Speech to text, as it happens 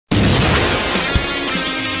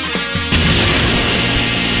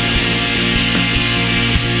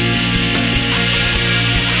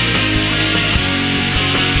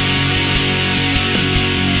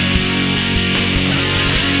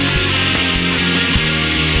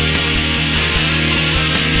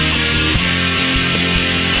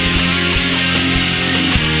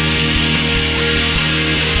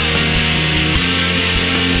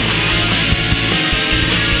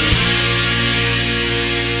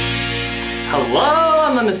Hello,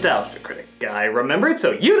 I'm the Nostalgia Critic. I remembered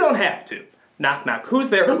so you don't have to. Knock knock, who's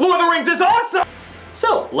there? Lord of the Rings is awesome!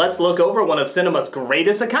 So, let's look over one of cinema's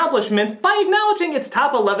greatest accomplishments by acknowledging its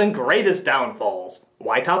top 11 greatest downfalls.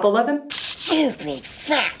 Why top 11? Stupid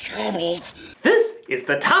fat hobbit. This is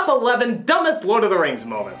the top 11 dumbest Lord of the Rings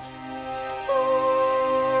moments.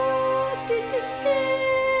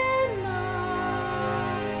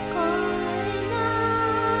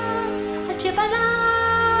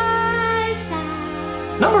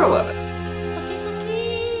 Number 11.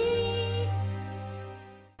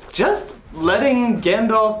 Just letting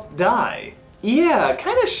Gandalf die. Yeah,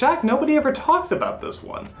 kinda shocked nobody ever talks about this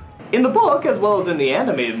one. In the book, as well as in the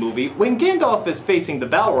animated movie, when Gandalf is facing the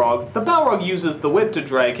Balrog uses the whip to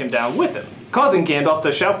drag him down with him, causing Gandalf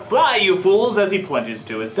to shout, "Fly, you fools!" as he plunges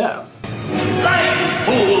to his death. Fly,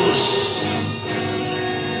 fools!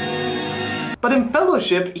 But in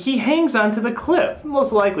Fellowship, he hangs onto the cliff,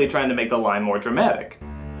 most likely trying to make the line more dramatic.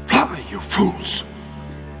 Fly, you fools!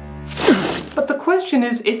 But the question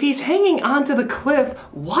is, if he's hanging onto the cliff,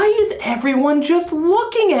 why is everyone just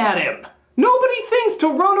looking at him? Nobody thinks to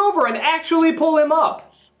run over and actually pull him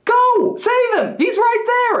up. Go! Save him! He's right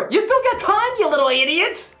there! You still got time, you little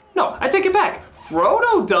idiots! No, I take it back.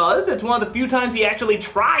 Frodo does. It's one of the few times he actually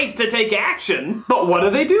tries to take action. But what do?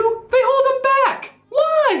 They hold him back.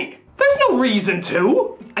 Why? There's no reason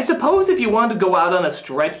to. I suppose if you wanted to go out on a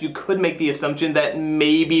stretch, you could make the assumption that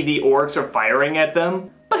maybe the orcs are firing at them.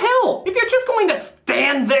 But hell, if you're just going to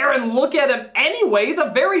stand there and look at him anyway,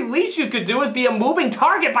 the very least you could do is be a moving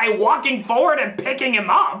target by walking forward and picking him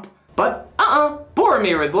up. But,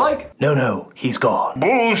 Boromir is like, No, he's gone.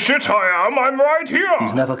 Bullshit I am, I'm right here!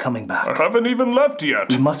 He's never coming back. I haven't even left yet.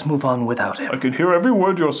 We must move on without him. I can hear every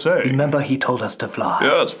word you're saying. Remember, he told us to fly.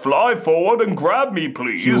 Yes, fly forward and grab me,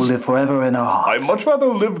 please. He will live forever in our hearts. I'd much rather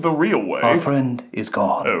live the real way. Our friend is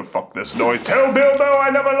gone. Oh, fuck this noise. Tell Bilbo I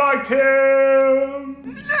never liked him!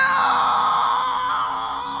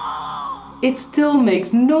 It still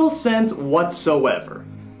makes no sense whatsoever.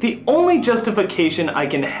 The only justification I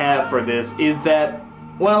can have for this is that,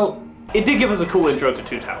 well, it did give us a cool intro to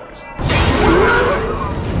Two Towers.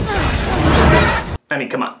 I mean,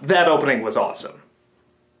 come on, that opening was awesome.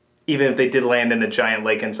 Even if they did land in a giant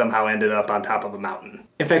lake and somehow ended up on top of a mountain.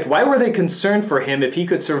 In fact, why were they concerned for him if he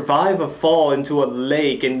could survive a fall into a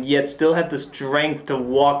lake and yet still have the strength to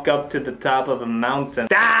walk up to the top of a mountain?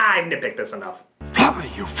 Ah, I've nitpicked this enough. Fly,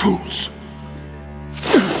 you fools!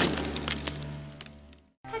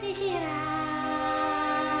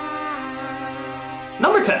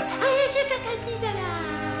 Number 10.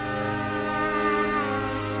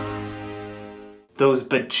 Those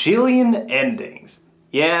bajillion endings.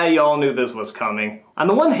 Yeah, y'all knew this was coming. On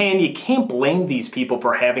the one hand, you can't blame these people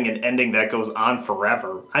for having an ending that goes on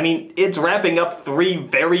forever. I mean, it's wrapping up 3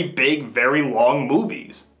 very big, very long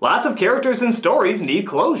movies. Lots of characters and stories need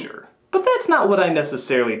closure. But that's not what I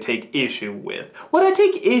necessarily take issue with. What I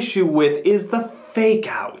take issue with is the fake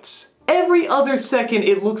outs. Every other second,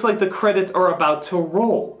 it looks like the credits are about to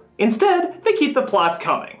roll. Instead, they keep the plots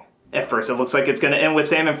coming. At first, it looks like it's going to end with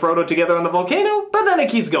Sam and Frodo together on the volcano, but then it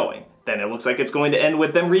keeps going. Then it looks like it's going to end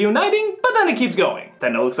with them reuniting, but then it keeps going.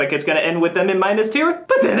 Then it looks like it's going to end with them in Minas Tirith,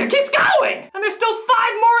 but then it keeps going! And there's still 5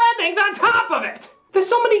 more endings on top of it! There's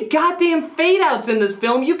so many goddamn fade-outs in this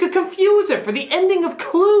film, you could confuse it for the ending of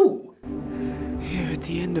Clue. Here at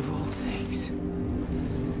the end of all things.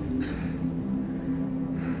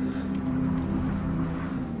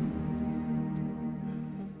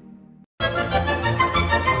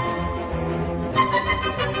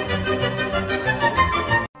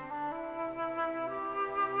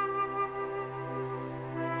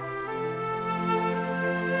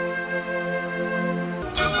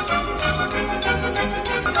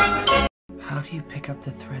 How do you pick up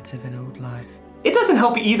the threads of an old life? It doesn't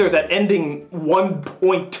help either that ending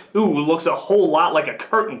 1.2 looks a whole lot like a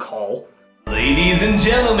curtain call. Ladies and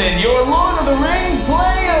gentlemen, your Lord of the Rings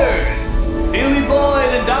players! Billy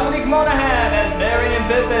Boyd and Dominic Monaghan as Merry and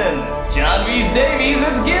Pippin, John Rhys Davies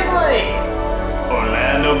as Gimli,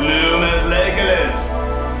 Orlando Bloom as Legolas,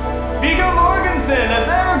 Viggo Mortensen as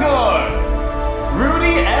Aragorn,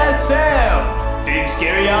 Rudy as Sam, Big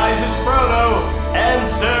Scary Eyes as Frodo, and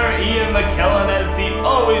Sir Ian McKellen as the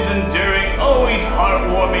always enduring, always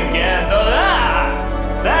heartwarming Gandalf.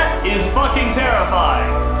 Ah! That is fucking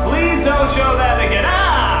terrifying. Please don't show that again.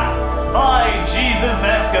 Ah! By Jesus,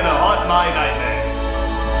 that's gonna haunt my nightmares.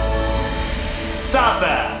 Stop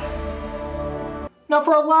that. Now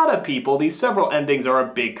for a lot of people, these several endings are a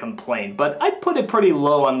big complaint, but I put it pretty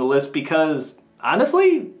low on the list because,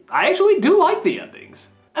 honestly, I actually do like the endings.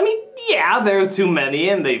 I mean, yeah, there's too many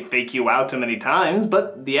and they fake you out too many times,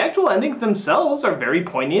 but the actual endings themselves are very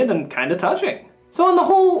poignant and kinda touching. So on the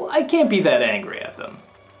whole, I can't be that angry at them.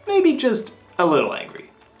 Maybe just a little angry.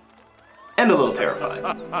 And a little terrified.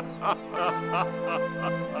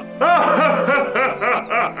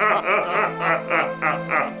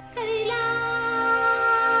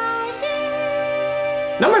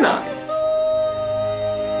 Number 9.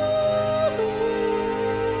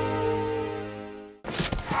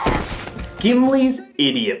 Gimli's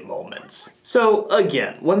idiot moments. So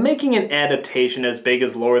again, when making an adaptation as big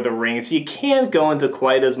as Lord of the Rings, you can't go into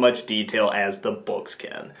quite as much detail as the books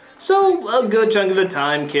can. So a good chunk of the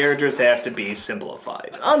time, characters have to be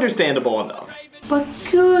simplified. Understandable enough. But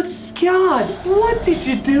good God, what did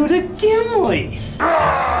you do to Gimli?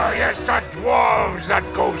 Ah, yes, the dwarves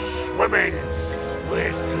that go swimming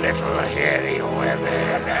with little hairy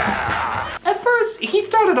women. At first, he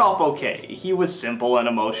started off okay. He was simple and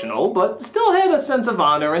emotional, but still had a sense of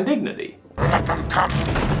honor and dignity. Let them come.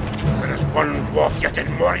 There is one dwarf yet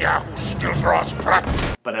in Moria who still draws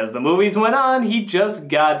breath. But as the movies went on, he just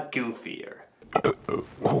got goofier.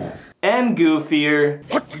 And goofier.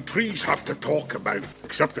 What do trees have to talk about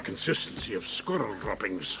except the consistency of squirrel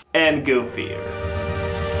droppings? And goofier.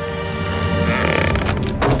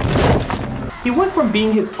 He went from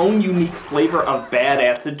being his own unique flavor of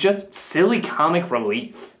badass to just silly comic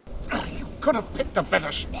relief. You could have picked a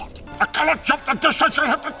better spot. I cannot jump the distance, you'll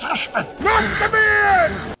have to trust me. Knock me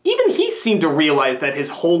in! Even he seemed to realize that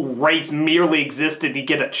his whole race merely existed to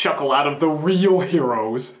get a chuckle out of the real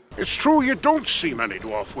heroes. It's true you don't see many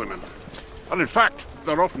dwarf women. And in fact,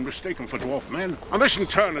 they're often mistaken for dwarf men. And this in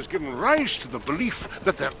turn has given rise to the belief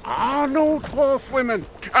that there are no dwarf women.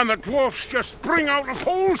 And that dwarfs just bring out of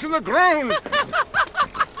holes in the ground.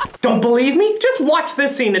 Don't believe me? Just watch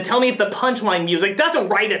this scene and tell me if the punchline music doesn't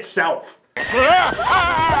write itself.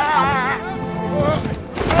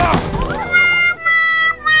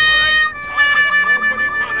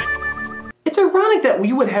 It's ironic that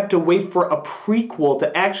we would have to wait for a prequel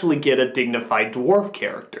to actually get a dignified dwarf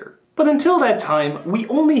character. But until that time, we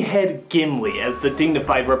only had Gimli as the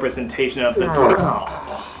dignified representation of the dwarf.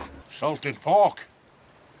 Oh. Salted pork.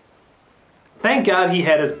 Thank God he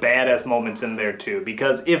had his badass moments in there too,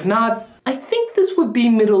 because if not, I think this would be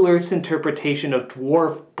Middle-earth's interpretation of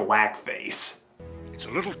dwarf blackface. It's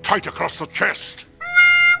a little tight across the chest.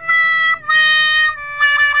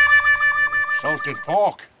 Salted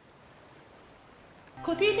pork.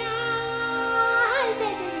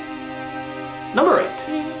 Number 8.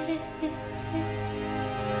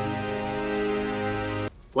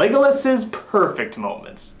 Legolas's perfect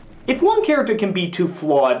moments. If one character can be too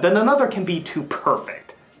flawed, then another can be too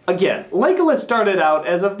perfect. Again, Legolas started out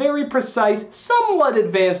as a very precise, somewhat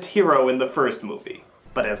advanced hero in the first movie.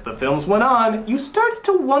 But as the films went on, you started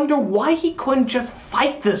to wonder why he couldn't just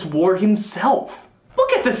fight this war himself.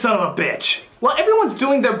 Look at this son of a bitch! While everyone's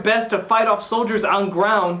doing their best to fight off soldiers on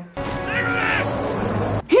ground,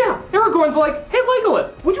 yeah, Aragorn's like, hey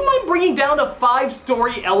Legolas, would you mind bringing down a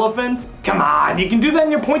 5-story elephant? Come on, you can do that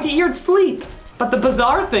in your pointy-eared sleep. But the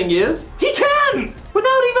bizarre thing is, he can!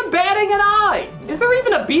 Without even batting an eye! Is there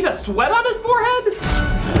even a bead of sweat on his forehead?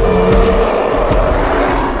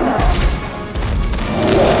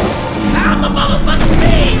 I'm the motherfucking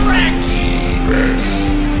T-Rex!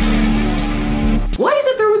 Why is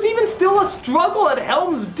it there was even still a struggle at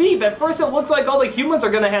Helm's Deep? At first it looks like all the humans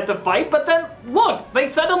are gonna have to fight, but then, look, they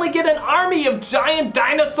suddenly get an army of giant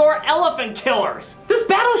dinosaur elephant killers. This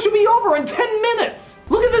battle should be over in 10 minutes.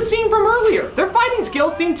 Look at the scene from earlier. Their fighting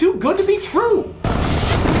skills seem too good to be true.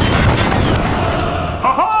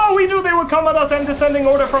 Haha, we knew they would come at us in descending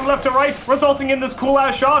order from left to right, resulting in this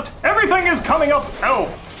cool-ass shot. Everything is coming up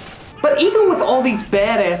hell. But even with all these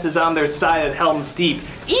badasses on their side at Helm's Deep,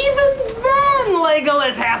 even then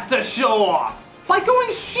Legolas has to show off by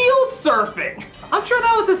going shield surfing. I'm sure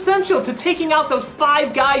that was essential to taking out those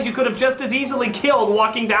 5 guys you could have just as easily killed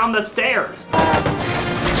walking down the stairs.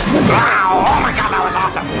 Wow, oh my god, that was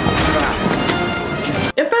awesome.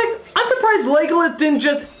 In fact, I'm surprised Legolas didn't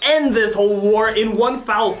just end this whole war in one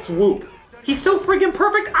foul swoop. He's so freaking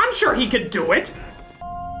perfect, I'm sure he could do it.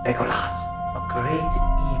 Legolas, a great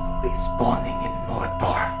evil is spawning in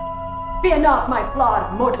Mordor. Fear not, my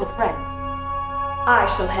flawed mortal friend. I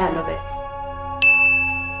shall handle this.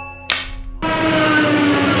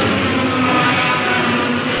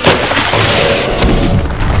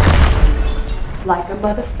 Like a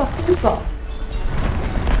motherfucking boss.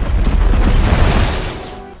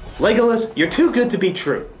 Legolas, you're too good to be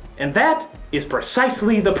true. And that is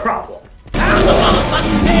precisely the problem. I'm the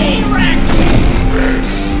motherfucking T-Rex!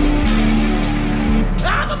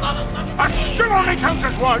 I'm the motherfucking That still only counts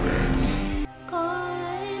as one.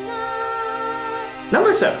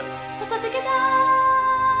 Number 7.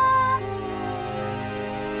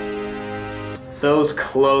 Those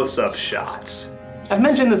close-up shots. I've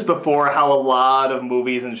mentioned this before, how a lot of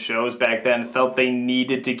movies and shows back then felt they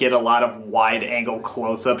needed to get a lot of wide-angle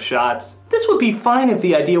close-up shots. This would be fine if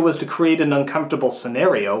the idea was to create an uncomfortable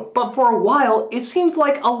scenario, but for a while, it seems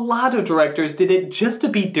like a lot of directors did it just to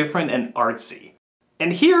be different and artsy.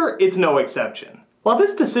 And here, it's no exception. While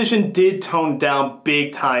this decision did tone down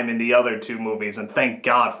big time in the other 2 movies, and thank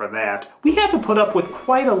God for that, we had to put up with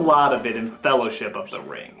quite a lot of it in Fellowship of the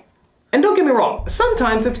Ring. And don't get me wrong,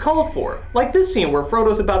 sometimes it's called for, like this scene where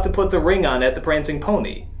Frodo's about to put the ring on at the Prancing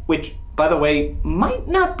Pony, which, by the way, might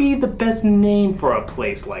not be the best name for a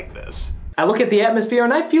place like this. I look at the atmosphere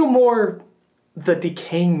and I feel more the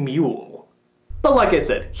decaying mule. But like I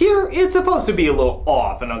said, here it's supposed to be a little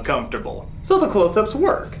off and uncomfortable, so the close-ups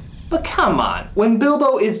work. But come on, when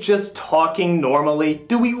Bilbo is just talking normally,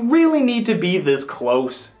 do we really need to be this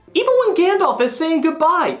close? Even when Gandalf is saying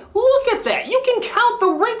goodbye, look at that! You can count the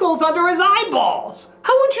wrinkles under his eyeballs!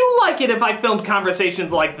 How would you like it if I filmed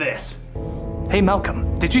conversations like this? Hey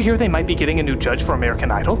Malcolm, did you hear they might be getting a new judge for American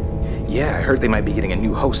Idol? Yeah, I heard they might be getting a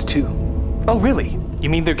new host too. Oh really? You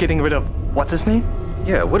mean they're getting rid of, what's his name?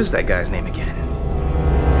 Yeah, what is that guy's name again?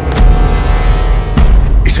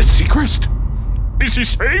 Is it Seacrest? Is he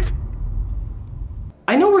safe?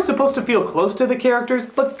 I know we're supposed to feel close to the characters,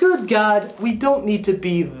 but good God, we don't need to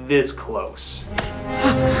be this close.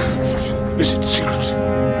 Is it secret?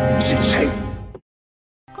 Is it safe?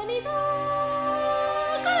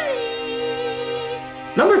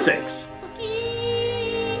 Number 6.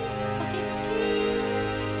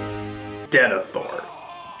 Denethor.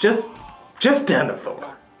 Just Denethor.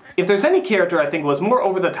 If there's any character I think was more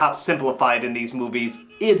over-the-top simplified in these movies,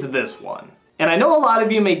 it's this one. And I know a lot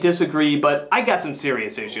of you may disagree, but I got some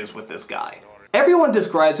serious issues with this guy. Everyone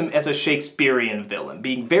describes him as a Shakespearean villain,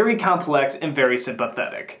 being very complex and very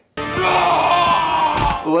sympathetic.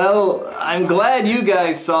 Well, I'm glad you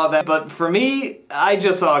guys saw that, but for me, I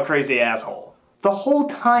just saw a crazy asshole. The whole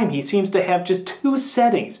time he seems to have just 2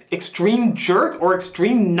 settings, extreme jerk or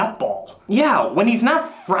extreme nutball. Yeah, when he's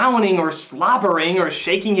not frowning or slobbering or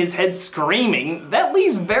shaking his head screaming, that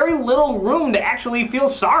leaves very little room to actually feel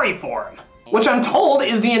sorry for him. Which I'm told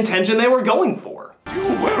is the intention they were going for. You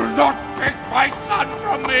will not take my son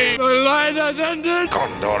from me! The line has ended!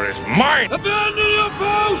 Gondor is mine! Abandon your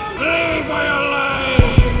post! Flee for your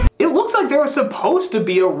life! It looks like there was supposed to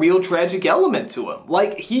be a real tragic element to him.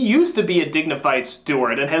 Like, he used to be a dignified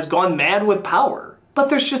steward and has gone mad with power. But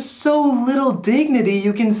there's just so little dignity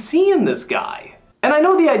you can see in this guy. And I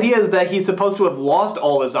know the idea is that he's supposed to have lost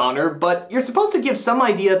all his honor, but you're supposed to give some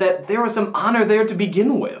idea that there was some honor there to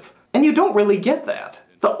begin with. And you don't really get that.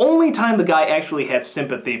 The only time the guy actually had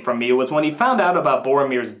sympathy from me was when he found out about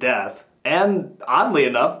Boromir's death, and oddly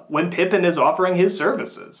enough, when Pippin is offering his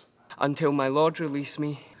services. Until my lord release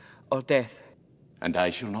me, or death. And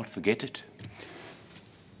I shall not forget it,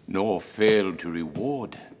 nor fail to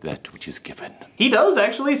reward that which is given. He does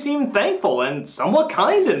actually seem thankful and somewhat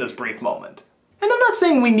kind in this brief moment. And I'm not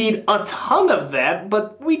saying we need a ton of that,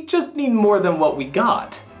 but we just need more than what we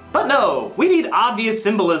got. But no, we need obvious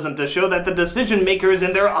symbolism to show that the decision makers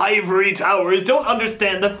in their ivory towers don't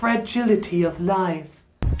understand the fragility of life.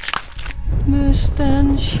 Mist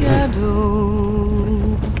and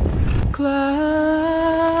shadow,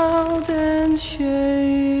 cloud and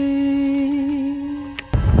shade,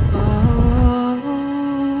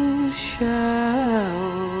 all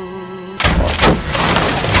shall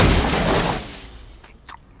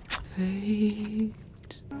fade.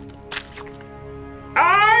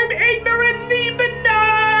 I'm ignorantly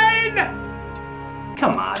benign!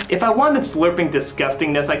 Come on, if I wanted slurping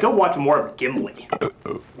disgustingness, I'd go watch more of Gimli.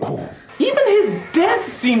 Even his death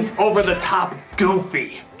seems over the top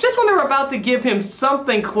goofy. Just when they're about to give him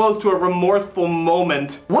something close to a remorseful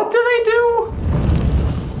moment, what do they do?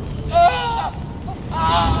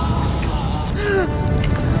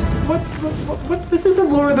 What? This isn't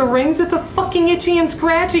Lord of the Rings, it's a fucking Itchy and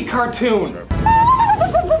Scratchy cartoon.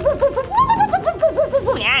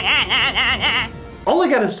 All I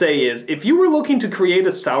gotta say is, if you were looking to create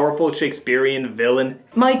a sorrowful Shakespearean villain,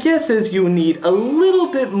 my guess is you need a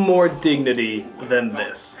little bit more dignity than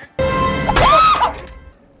this.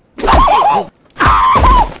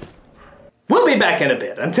 We'll be back in a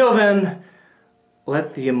bit. Until then,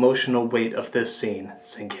 let the emotional weight of this scene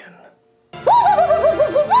sink in.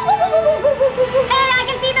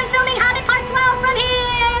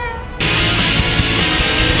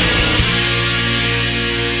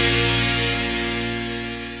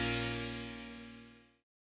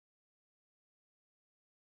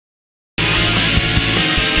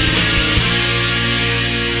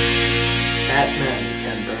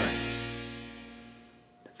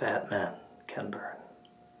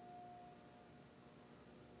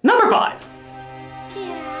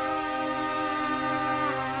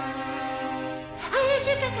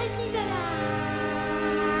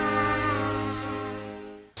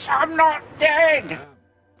 I'm not dead!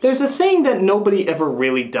 There's a saying that nobody ever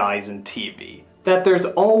really dies in TV, that there's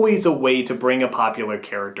always a way to bring a popular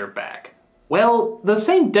character back. Well, the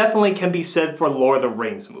same definitely can be said for Lord of the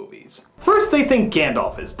Rings movies. First they think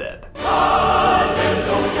Gandalf is dead.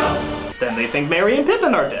 Hallelujah. Then they think Merry and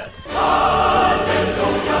Pippin are dead.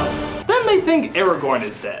 Hallelujah. Then they think Aragorn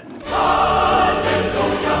is dead.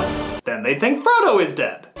 Hallelujah. Then they think Frodo is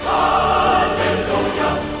dead.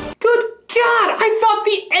 Hallelujah. Good God, I thought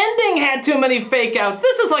the ending had too many fake outs.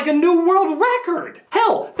 This is like a new world record.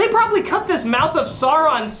 Hell, they probably cut this Mouth of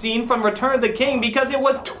Sauron scene from Return of the King because it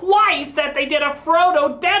was twice that they did a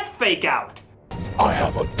Frodo death fake out. I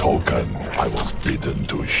have a token I was bidden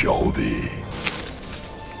to show thee.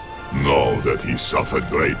 Know that he suffered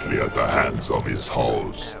greatly at the hands of his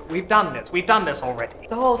host. We've done this already.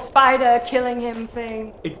 The whole spider killing him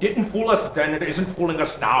thing. It didn't fool us then, it isn't fooling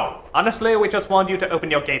us now. Honestly, we just want you to open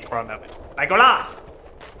your gates for a moment. Legolas!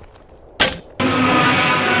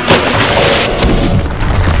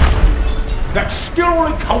 That still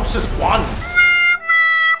only counts as one.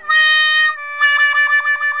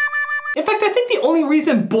 In fact, I think the only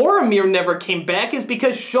reason Boromir never came back is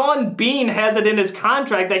because Sean Bean has it in his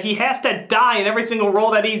contract that he has to die in every single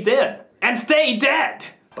role that he's in. And stay dead!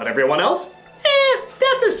 But everyone else?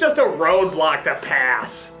 Death is just a roadblock to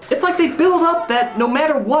pass. It's like they build up that no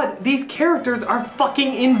matter what, these characters are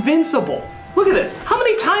fucking invincible. Look at this. How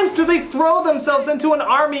many times do they throw themselves into an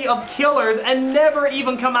army of killers and never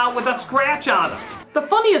even come out with a scratch on them? The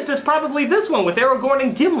funniest is probably this one with Aragorn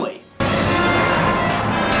and Gimli.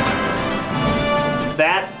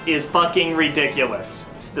 That is fucking ridiculous.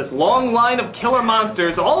 This long line of killer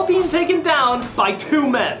monsters all being taken down by 2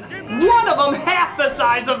 men. One of them half the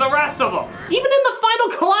size of the rest of them. Even in the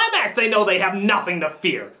final climax, they know they have nothing to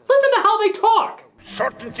fear. Listen to how they talk.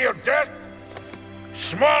 Certainty of death?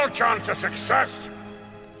 Small chance of success.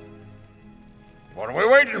 What are we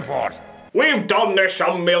waiting for? We've done this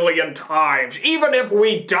a million times. Even if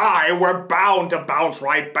we die, we're bound to bounce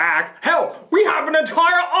right back. Hell, we have an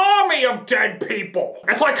entire army of dead people.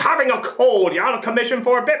 It's like having a cold. You're out of commission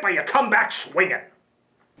for a bit, but you come back swinging.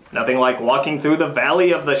 Nothing like walking through the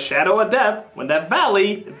valley of the shadow of death when that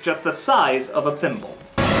valley is just the size of a thimble.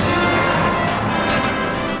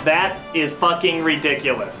 That is fucking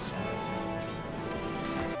ridiculous.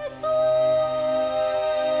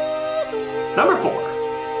 Number 4.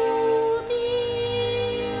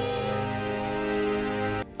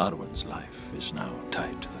 Arwen's life is now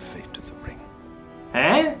tied to the fate of the ring.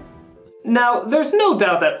 Eh? Now, there's no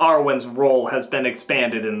doubt that Arwen's role has been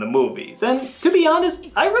expanded in the movies, and to be honest,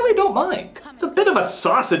 I really don't mind. It's a bit of a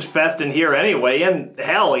sausage fest in here anyway, and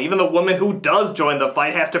hell, even the woman who does join the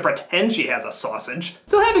fight has to pretend she has a sausage.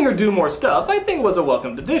 So having her do more stuff, I think was a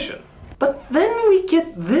welcomed addition. But then we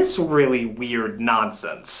get this really weird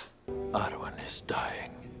nonsense. Arwen is dying.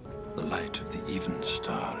 The light of the even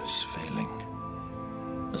star is failing.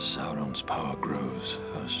 As Sauron's power grows,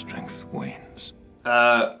 her strength wanes.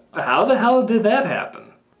 How the hell did that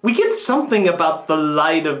happen? We get something about the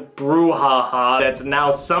light of Brouhaha that's now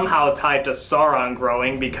somehow tied to Sauron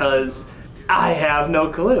growing because I have no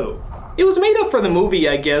clue. It was made up for the movie,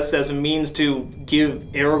 I guess, as a means to give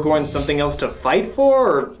Aragorn something else to fight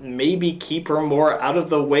for, or maybe keep her more out of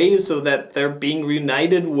the way so that their being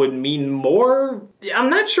reunited would mean more? I'm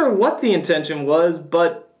not sure what the intention was,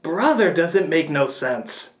 but brother, does it make no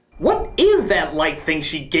sense. What is that light thing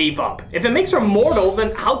she gave up? If it makes her mortal,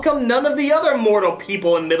 then how come none of the other mortal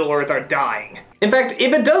people in Middle-earth are dying? In fact,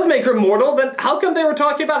 if it does make her mortal, then how come they were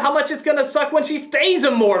talking about how much it's gonna suck when she stays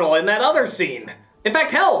immortal in that other scene? In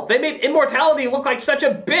fact, hell, they made immortality look like such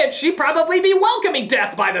a bitch, she'd probably be welcoming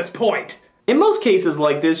death by this point. In most cases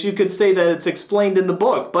like this, you could say that it's explained in the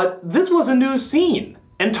book, but this was a new scene,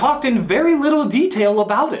 and talked in very little detail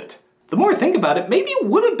about it. The more I think about it, maybe it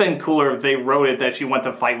would have been cooler if they wrote it that she went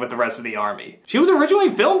to fight with the rest of the army. She was originally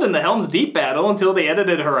filmed in the Helm's Deep battle until they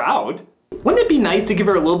edited her out. Wouldn't it be nice to give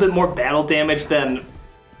her a little bit more battle damage than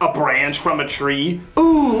a branch from a tree?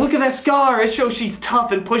 Ooh, look at that scar, it shows she's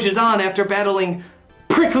tough and pushes on after battling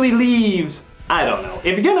prickly leaves. I don't know,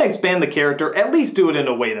 if you're gonna expand the character, at least do it in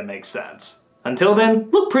a way that makes sense. Until then,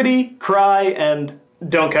 look pretty, cry, and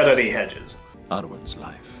don't cut any hedges. Arwen's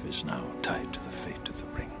life is now tied to the fate of the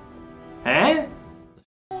ring. Eh?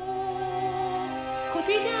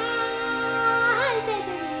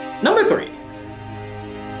 Number 3.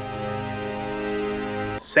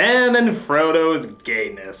 Sam and Frodo's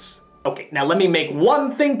gayness. Okay, now let me make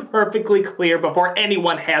one thing perfectly clear before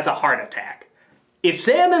anyone has a heart attack. If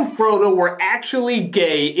Sam and Frodo were actually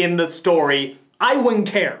gay in the story, I wouldn't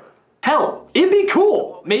care. Hell, it'd be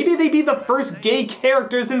cool. Maybe they'd be the first gay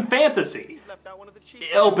characters in fantasy.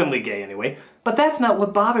 openly gay anyway. But that's not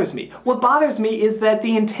what bothers me. What bothers me is that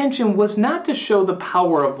the intention was not to show the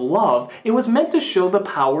power of love, it was meant to show the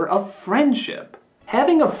power of friendship.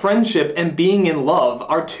 Having a friendship and being in love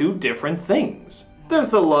are two different things. There's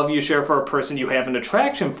the love you share for a person you have an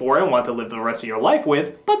attraction for and want to live the rest of your life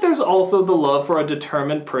with, but there's also the love for a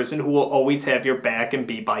determined person who will always have your back and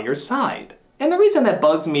be by your side. And the reason that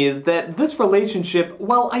bugs me is that this relationship,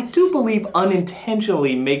 while I do believe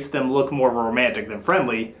unintentionally makes them look more romantic than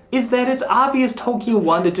friendly, is that it's obvious Tolkien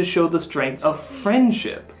wanted to show the strength of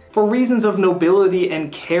friendship, for reasons of nobility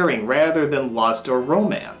and caring rather than lust or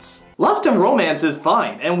romance. Lust and romance is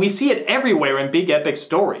fine, and we see it everywhere in big epic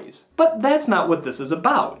stories. But that's not what this is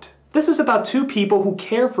about. This is about two people who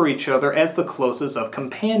care for each other as the closest of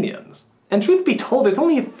companions. And truth be told, there's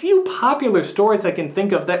only a few popular stories I can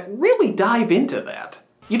think of that really dive into that.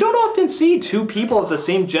 You don't often see two people of the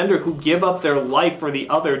same gender who give up their life for the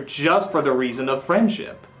other just for the reason of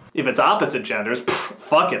friendship. If it's opposite genders,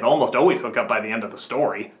 fuck it, they'll almost always hook up by the end of the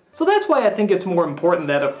story. So that's why I think it's more important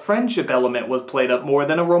that a friendship element was played up more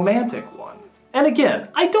than a romantic one. And again,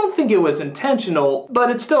 I don't think it was intentional, but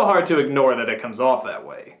it's still hard to ignore that it comes off that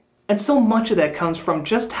way. And so much of that comes from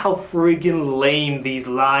just how friggin' lame these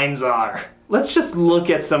lines are. Let's just look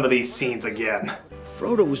at some of these scenes again.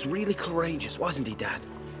 Frodo was really courageous, wasn't he, Dad?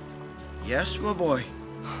 Yes, my boy.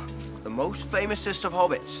 The most famousest of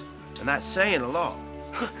hobbits. And that's saying a lot.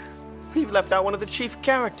 You've left out one of the chief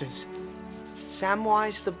characters.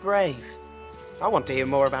 Samwise the Brave. I want to hear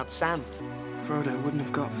more about Sam. Frodo wouldn't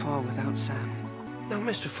have got far without Sam. Now,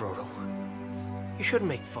 Mr. Frodo, you shouldn't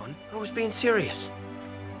make fun. I was being serious.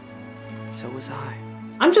 So was I.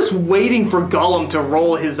 I'm just waiting for Gollum to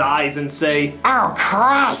roll his eyes and say, "Oh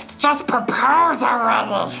Christ, just propose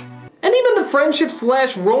already!" And even the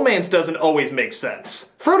friendship/romance doesn't always make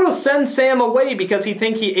sense. Frodo sends Sam away because he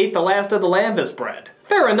thinks he ate the last of the Lambus bread.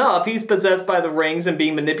 Fair enough, he's possessed by the rings and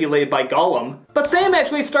being manipulated by Gollum, but Sam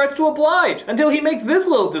actually starts to oblige until he makes this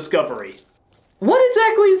little discovery. What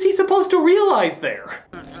exactly is he supposed to realize there?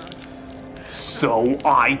 So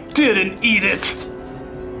I didn't eat it!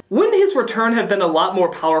 Wouldn't his return have been a lot more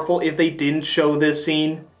powerful if they didn't show this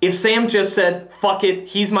scene? If Sam just said, fuck it,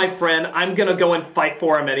 he's my friend, I'm gonna go and fight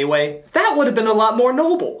for him anyway? That would have been a lot more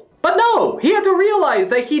noble. But no, he had to realize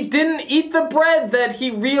that he didn't eat the bread that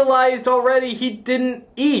he realized already he didn't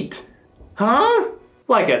eat. Huh?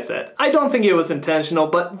 Like I said, I don't think it was intentional,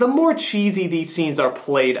 but the more cheesy these scenes are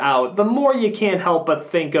played out, the more you can't help but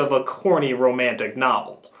think of a corny romantic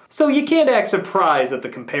novel. So you can't act surprised at the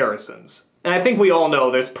comparisons. And I think we all know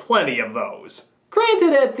there's plenty of those.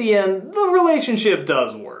 Granted, at the end, the relationship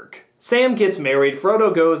does work. Sam gets married,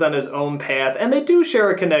 Frodo goes on his own path, and they do share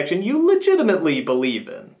a connection you legitimately believe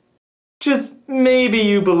in. Just maybe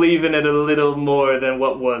you believe in it a little more than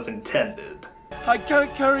what was intended. I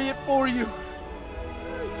can't carry it for you,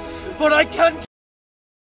 but I can.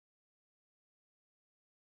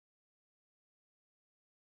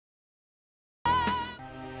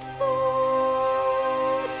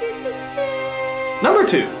 Number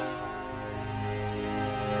 2.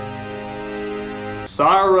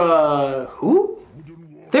 Sarah... who?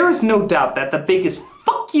 There is no doubt that the biggest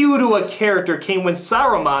fuck you to a character came when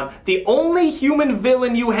Saruman, the only human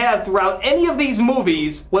villain you have throughout any of these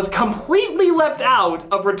movies, was completely left out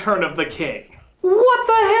of Return of the King. What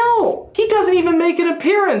the hell? He doesn't even make an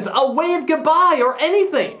appearance, a wave goodbye, or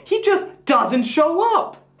anything. He just doesn't show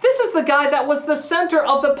up. This is the guy that was the center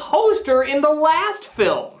of the poster in the last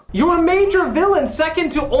film. Your major villain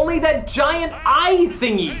second to only that giant eye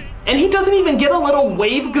thingy. And he doesn't even get a little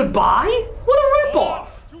wave goodbye? What a ripoff.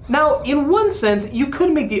 Now, in one sense, you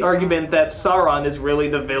could make the argument that Sauron is really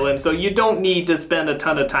the villain, so you don't need to spend a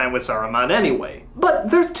ton of time with Saruman anyway.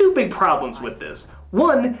 But there's two big problems with this.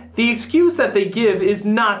 One, the excuse that they give is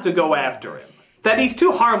not to go after him. That he's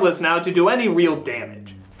too harmless now to do any real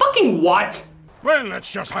damage. Fucking what? Well,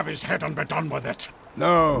 let's just have his head and be done with it.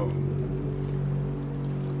 No.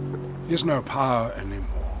 He has no power anymore.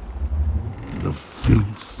 The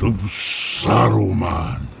filth of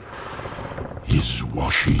Saruman is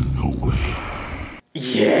washing away.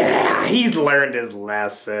 Yeah, he's learned his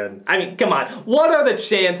lesson. I mean, come on, what are the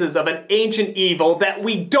chances of an ancient evil that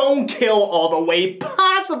we don't kill all the way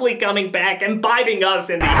possibly coming back and biting us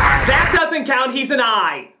in the eye? That doesn't count, he's an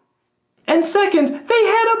eye. And second, they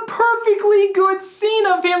had a perfectly good scene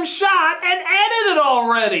of him shot and edited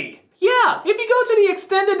already. Yeah, if you go to the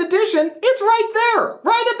extended edition, it's right there,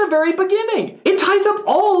 right at the very beginning. It ties up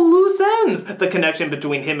all loose ends. The connection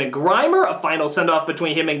between him and Grimer, a final send-off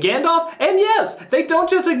between him and Gandalf, and yes, they don't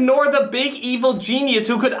just ignore the big evil genius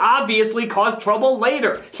who could obviously cause trouble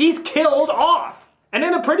later. He's killed off. And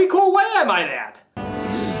in a pretty cool way, I might add.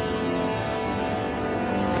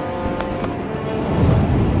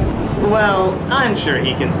 Well, I'm sure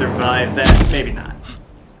he can survive that. Maybe not.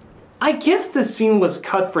 I guess this scene was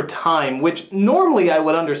cut for time, which normally I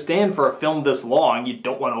would understand for a film this long. You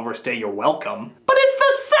don't want to overstay your welcome. But it's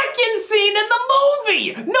the second scene in the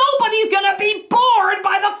movie! Nobody's gonna be bored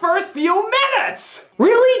by the first few minutes!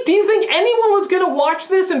 Really? Do you think anyone was gonna watch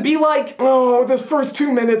this and be like, oh, this first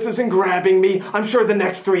 2 minutes isn't grabbing me. I'm sure the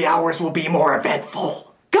next 3 hours will be more eventful.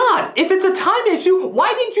 God, if it's a time issue,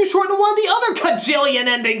 why didn't you shorten one of the other cajillion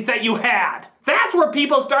endings that you had? That's where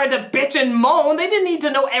people started to bitch and moan. They didn't need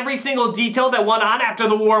to know every single detail that went on after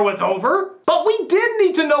the war was over. But we did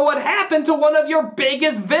need to know what happened to one of your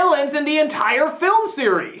biggest villains in the entire film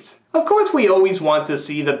series. Of course, we always want to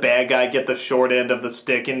see the bad guy get the short end of the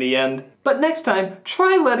stick in the end. But next time,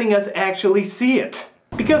 try letting us actually see it.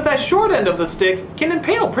 Because that short end of the stick can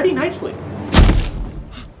impale pretty nicely.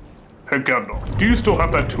 Hey Gandalf, do you still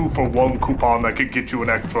have that 2-for-1 coupon that could get you an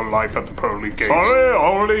extra life at the pearly gates? Sorry, I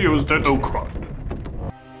already used it. No crud.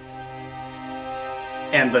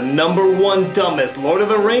 And the #1 dumbest Lord of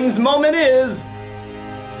the Rings moment is...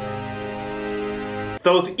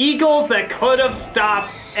 those eagles that could have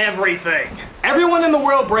stopped everything. Everyone in the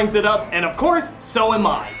world brings it up, and of course, so am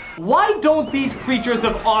I. Why don't these creatures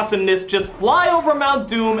of awesomeness just fly over Mount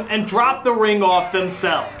Doom and drop the ring off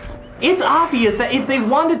themselves? It's obvious that if they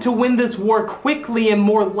wanted to win this war quickly and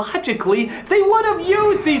more logically, they would have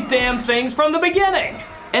used these damn things from the beginning.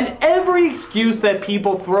 And every excuse that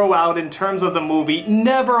people throw out in terms of the movie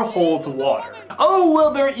never holds water. Oh, well,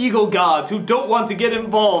 they're eagle gods who don't want to get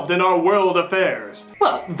involved in our world affairs.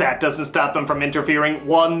 Well, that doesn't stop them from interfering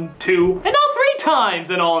 1, 2, and now 3 times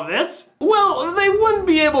in all of this. Well, they wouldn't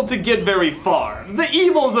be able to get very far. The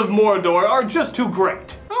evils of Mordor are just too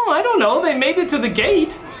great. Oh, I don't know, they made it to the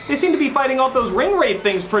gate. They seem to be fighting off those ring wraith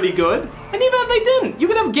things pretty good. And even if they didn't, you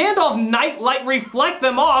could have Gandalf Nightlight reflect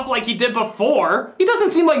them off like he did before. It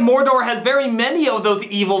doesn't seem like Mordor has very many of those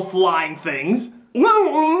evil flying things.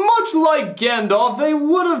 Well, much like Gandalf, they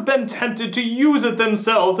would have been tempted to use it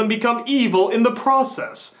themselves and become evil in the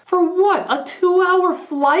process. For what, a 2-hour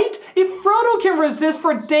flight? If Frodo can resist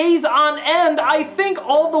for days on end, I think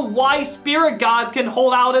all the wise spirit gods can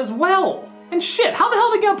hold out as well. And shit, how the hell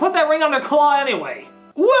are they gonna put that ring on their claw anyway?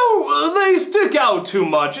 Well, they stick out too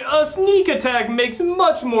much. A sneak attack makes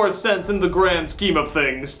much more sense in the grand scheme of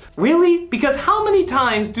things. Really? Because how many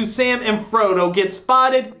times do Sam and Frodo get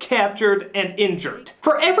spotted, captured, and injured?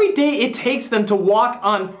 For every day it takes them to walk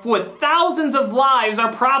on foot, thousands of lives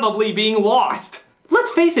are probably being lost.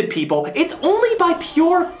 Let's face it, people, it's only by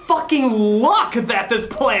pure fucking luck that this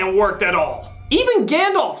plan worked at all. Even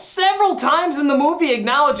Gandalf, several times in the movie,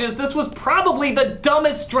 acknowledges this was probably the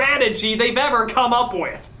dumbest strategy they've ever come up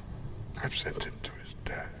with. I've sent him to his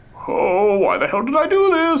death. Oh, why the hell did I do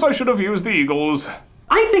this? I should have used the eagles.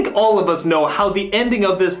 I think all of us know how the ending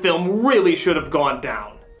of this film really should have gone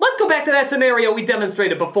down. Let's go back to that scenario we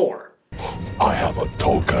demonstrated before. I have a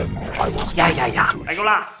token. I was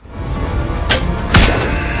Legolas.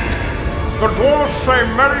 The dwarves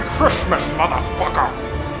say Merry Christmas, motherfucker!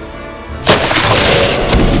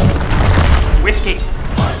 Whiskey.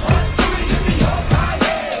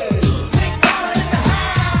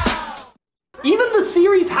 Even the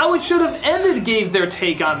series How It Should Have Ended gave their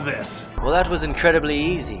take on this. Well, that was incredibly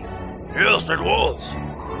easy. Yes, it was.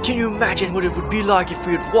 Can you imagine what it would be like if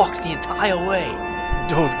we had walked the entire way?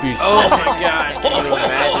 Don't be so. Oh my gosh, can you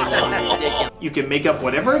imagine? That's ridiculous. You can make up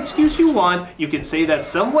whatever excuse you want. You can say that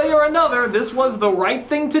some way or another this was the right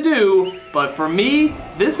thing to do. But for me,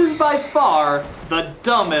 this is by far the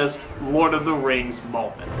dumbest Lord of the Rings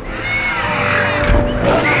moment.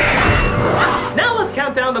 Now let's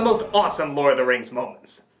count down the most awesome Lord of the Rings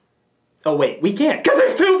moments. Oh wait, we can't, because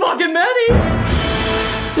there's too fucking many!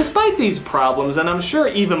 Despite these problems, and I'm sure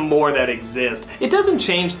even more that exist, it doesn't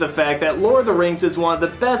change the fact that Lord of the Rings is one of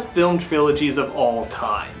the best film trilogies of all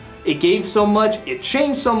time. It gave so much, it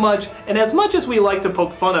changed so much, and as much as we like to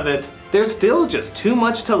poke fun of it, there's still just too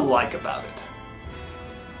much to like about it.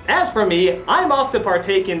 As for me, I'm off to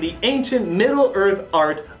partake in the ancient Middle-earth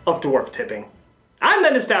art of dwarf tipping. I'm the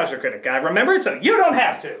Nostalgia Critic guy, remember? So you don't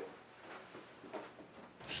have to.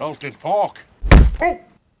 Salted pork. Oh.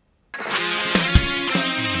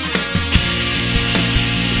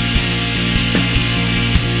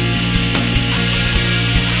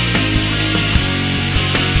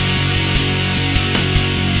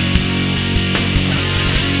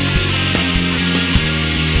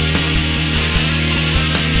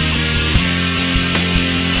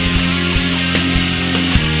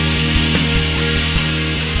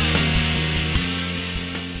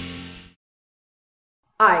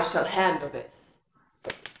 I shall handle this.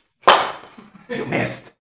 You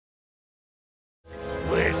missed.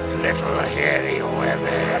 Wait, let little hairy